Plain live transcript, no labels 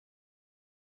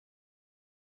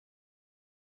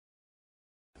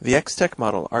The Extech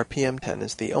model RPM10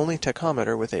 is the only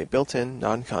tachometer with a built-in,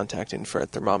 non-contact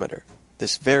infrared thermometer.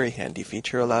 This very handy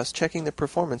feature allows checking the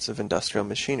performance of industrial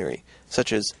machinery,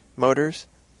 such as motors,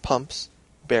 pumps,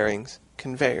 bearings,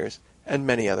 conveyors, and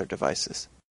many other devices.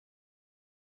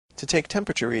 To take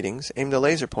temperature readings, aim the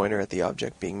laser pointer at the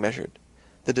object being measured.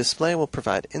 The display will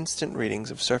provide instant readings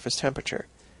of surface temperature.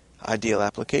 Ideal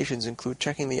applications include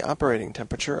checking the operating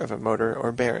temperature of a motor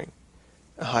or bearing.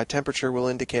 A high temperature will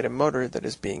indicate a motor that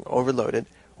is being overloaded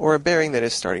or a bearing that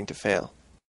is starting to fail.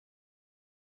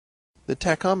 The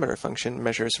tachometer function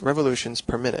measures revolutions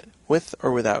per minute, with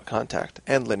or without contact,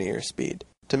 and linear speed.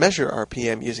 To measure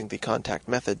RPM using the contact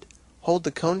method, hold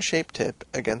the cone-shaped tip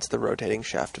against the rotating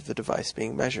shaft of the device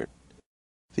being measured.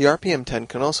 The RPM10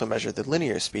 can also measure the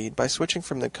linear speed by switching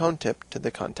from the cone tip to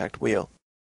the contact wheel.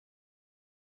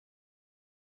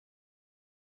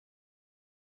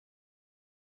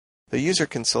 The user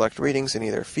can select readings in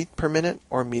either feet per minute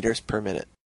or meters per minute.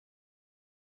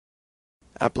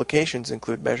 Applications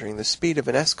include measuring the speed of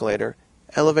an escalator,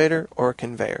 elevator, or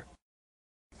conveyor.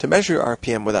 To measure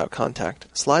RPM without contact,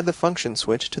 slide the function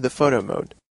switch to the photo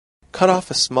mode. Cut off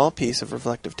a small piece of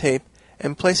reflective tape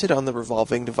and place it on the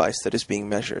revolving device that is being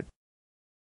measured.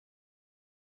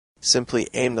 Simply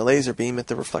aim the laser beam at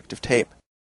the reflective tape.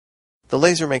 The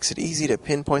laser makes it easy to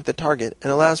pinpoint the target and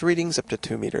allows readings up to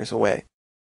 2 meters away.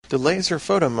 The laser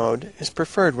photo mode is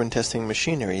preferred when testing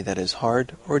machinery that is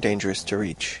hard or dangerous to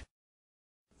reach.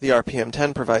 The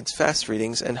RPM10 provides fast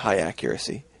readings and high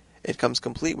accuracy. It comes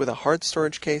complete with a hard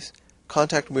storage case,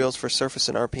 contact wheels for surface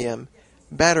and RPM,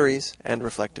 batteries, and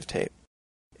reflective tape.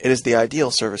 It is the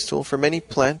ideal service tool for many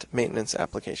plant maintenance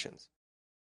applications.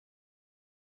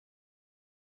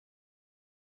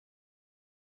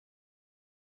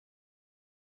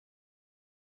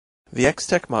 The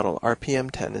Extech model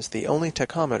RPM10 is the only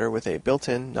tachometer with a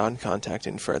built-in, non-contact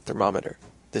infrared thermometer.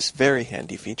 This very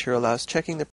handy feature allows checking the